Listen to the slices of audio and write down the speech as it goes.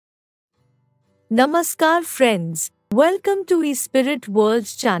Namaskar friends, welcome to eSpirit World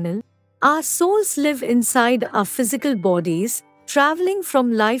channel. Our souls live inside our physical bodies, traveling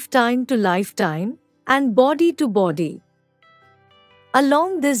from lifetime to lifetime and body to body.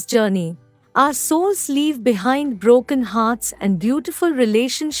 Along this journey, our souls leave behind broken hearts and beautiful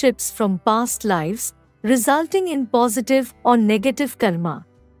relationships from past lives, resulting in positive or negative karma.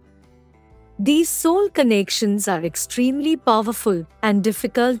 These soul connections are extremely powerful and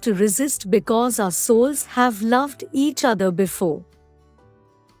difficult to resist because our souls have loved each other before.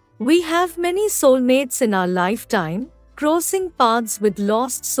 We have many soulmates in our lifetime, crossing paths with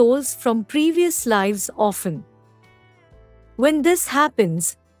lost souls from previous lives often. When this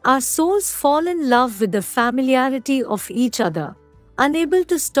happens, our souls fall in love with the familiarity of each other, unable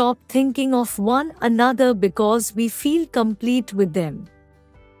to stop thinking of one another because we feel complete with them.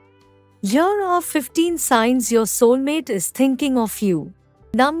 Here are 15 signs your soulmate is thinking of you.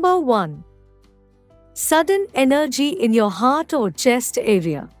 Number 1. Sudden energy in your heart or chest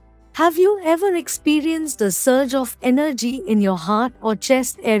area. Have you ever experienced a surge of energy in your heart or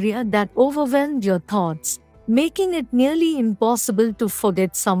chest area that overwhelmed your thoughts, making it nearly impossible to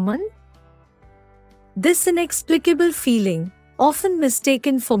forget someone? This inexplicable feeling, often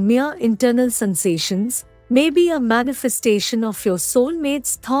mistaken for mere internal sensations, may be a manifestation of your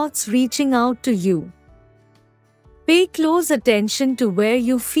soulmate's thoughts reaching out to you. Pay close attention to where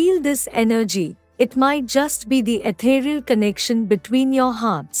you feel this energy. It might just be the ethereal connection between your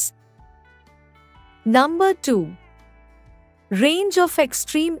hearts. Number 2. Range of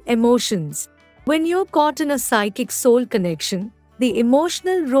extreme emotions. When you're caught in a psychic soul connection, the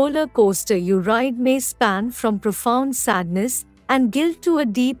emotional roller coaster you ride may span from profound sadness and guilt to a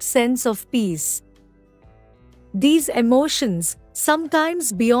deep sense of peace. These emotions,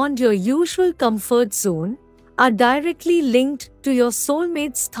 sometimes beyond your usual comfort zone, are directly linked to your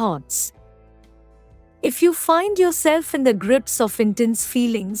soulmate's thoughts. If you find yourself in the grips of intense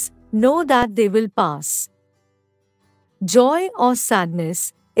feelings, know that they will pass. Joy or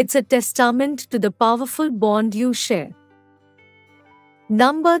sadness, it's a testament to the powerful bond you share.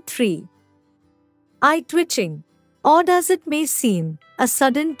 Number 3. Eye twitching. Odd as it may seem, a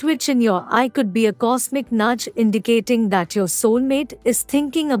sudden twitch in your eye could be a cosmic nudge indicating that your soulmate is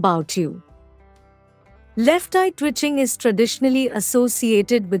thinking about you. Left eye twitching is traditionally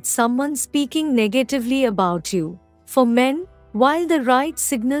associated with someone speaking negatively about you, for men, while the right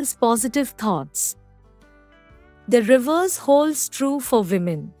signals positive thoughts. The reverse holds true for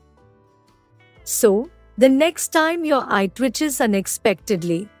women. So, the next time your eye twitches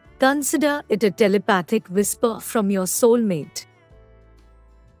unexpectedly, consider it a telepathic whisper from your soulmate.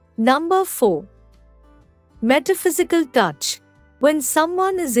 Number 4. Metaphysical touch. When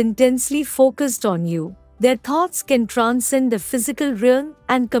someone is intensely focused on you, their thoughts can transcend the physical realm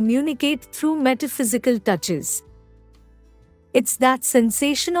and communicate through metaphysical touches. It's that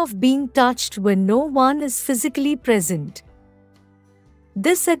sensation of being touched when no one is physically present.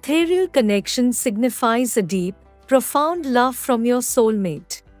 This ethereal connection signifies a deep, profound love from your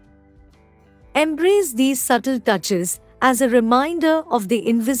soulmate. Embrace these subtle touches as a reminder of the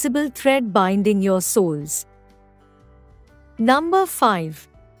invisible thread binding your souls. Number 5.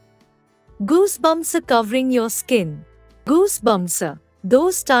 Goosebumps covering your skin. Goosebumps,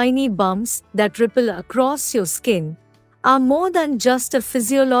 those tiny bumps that ripple across your skin, are more than just a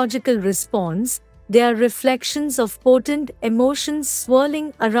physiological response. They are reflections of potent emotions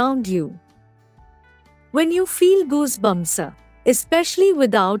swirling around you. When you feel goosebumps, especially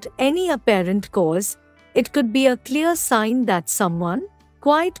without any apparent cause, it could be a clear sign that someone,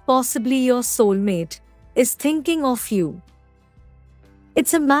 quite possibly your soulmate, is thinking of you.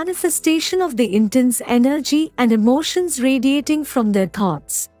 It's a manifestation of the intense energy and emotions radiating from their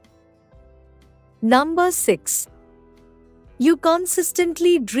thoughts. Number 6. You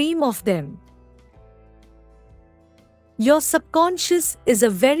consistently dream of them. Your subconscious is a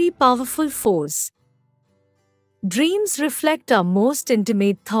very powerful force. Dreams reflect our most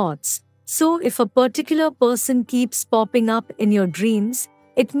intimate thoughts, so if a particular person keeps popping up in your dreams,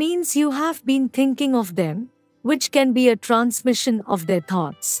 it means you have been thinking of them, which can be a transmission of their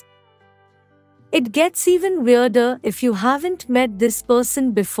thoughts. It gets even weirder if you haven't met this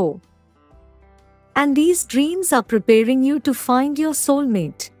person before, and these dreams are preparing you to find your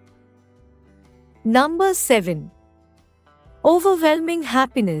soulmate. Number 7. Overwhelming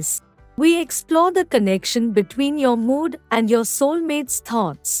happiness. We explore the connection between your mood and your soulmate's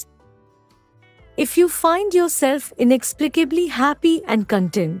thoughts. If you find yourself inexplicably happy and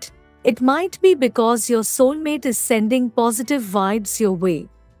content, it might be because your soulmate is sending positive vibes your way.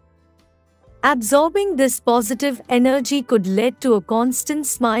 Absorbing this positive energy could lead to a constant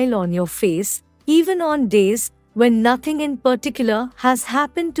smile on your face, even on days when nothing in particular has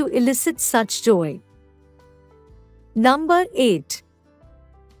happened to elicit such joy. Number 8.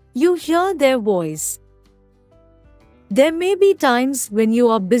 You hear their voice. There may be times when you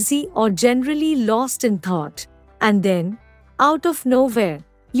are busy or generally lost in thought, and then, out of nowhere,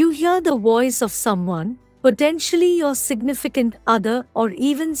 you hear the voice of someone, potentially your significant other or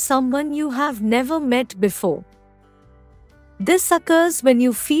even someone you have never met before. This occurs when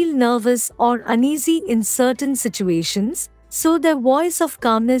you feel nervous or uneasy in certain situations, so their voice of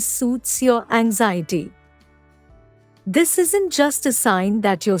calmness soothes your anxiety. This isn't just a sign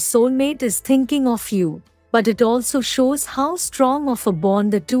that your soulmate is thinking of you, but it also shows how strong of a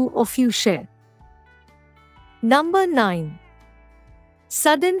bond the two of you share. Number 9.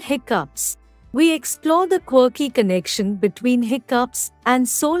 Sudden hiccups. We explore the quirky connection between hiccups and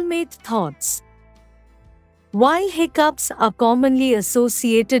soulmate thoughts. While hiccups are commonly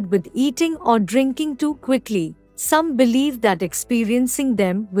associated with eating or drinking too quickly, some believe that experiencing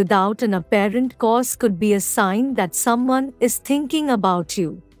them without an apparent cause could be a sign that someone is thinking about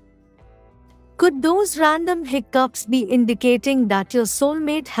you. Could those random hiccups be indicating that your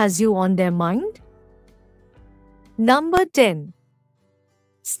soulmate has you on their mind? Number 10.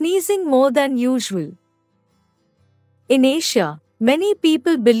 Sneezing more than usual. In Asia, many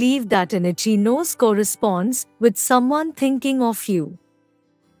people believe that an itchy nose corresponds with someone thinking of you.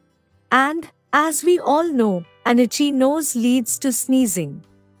 And, as we all know, an itchy nose leads to sneezing.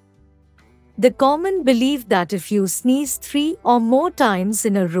 The common belief that if you sneeze 3 or more times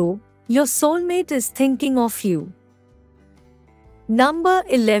in a row, your soulmate is thinking of you. Number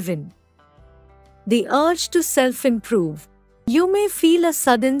 11. The urge to self-improve. You may feel a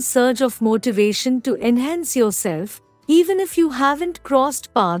sudden surge of motivation to enhance yourself, even if you haven't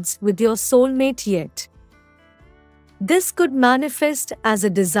crossed paths with your soulmate yet. This could manifest as a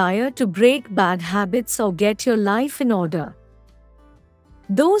desire to break bad habits or get your life in order.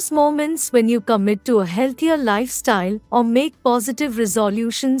 Those moments when you commit to a healthier lifestyle or make positive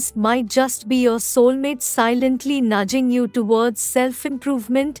resolutions might just be your soulmate silently nudging you towards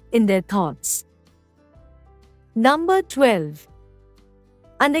self-improvement in their thoughts. Number 12.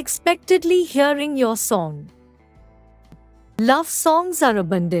 Unexpectedly hearing your song. Love songs are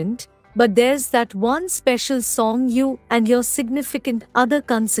abundant, but there's that one special song you and your significant other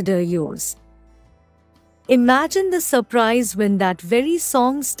consider yours. Imagine the surprise when that very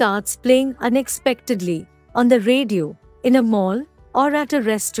song starts playing unexpectedly, on the radio, in a mall, or at a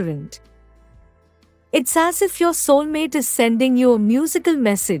restaurant. It's as if your soulmate is sending you a musical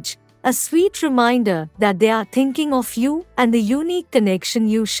message, a sweet reminder that they are thinking of you and the unique connection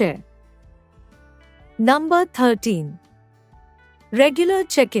you share. Number 13. Regular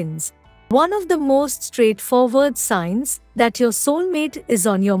check-ins. One of the most straightforward signs that your soulmate is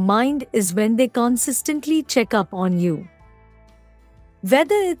on your mind is when they consistently check up on you.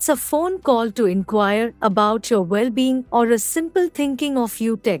 Whether it's a phone call to inquire about your well-being or a simple thinking of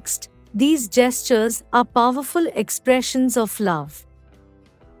you text, these gestures are powerful expressions of love.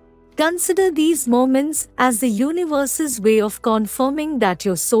 Consider these moments as the universe's way of confirming that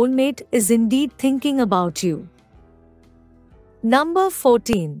your soulmate is indeed thinking about you. Number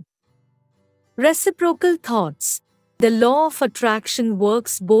 14. Reciprocal thoughts. The law of attraction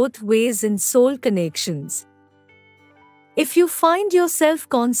works both ways in soul connections. If you find yourself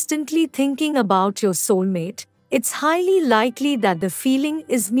constantly thinking about your soulmate, it's highly likely that the feeling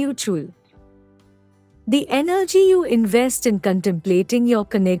is mutual. The energy you invest in contemplating your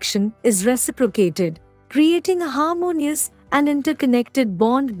connection is reciprocated, creating a harmonious and interconnected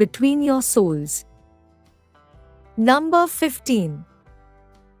bond between your souls. Number 15.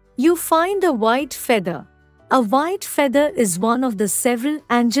 You find a white feather. A white feather is one of the several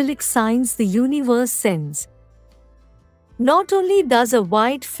angelic signs the universe sends. Not only does a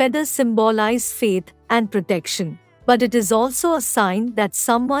white feather symbolize faith and protection, but it is also a sign that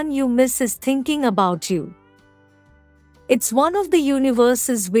someone you miss is thinking about you. It's one of the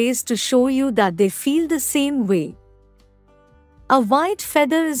universe's ways to show you that they feel the same way. A white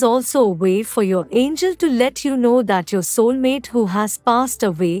feather is also a way for your angel to let you know that your soulmate who has passed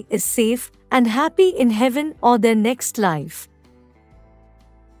away is safe and happy in heaven or their next life.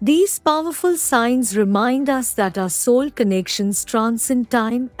 These powerful signs remind us that our soul connections transcend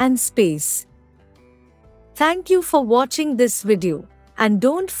time and space. Thank you for watching this video, and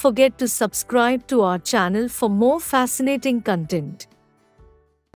don't forget to subscribe to our channel for more fascinating content.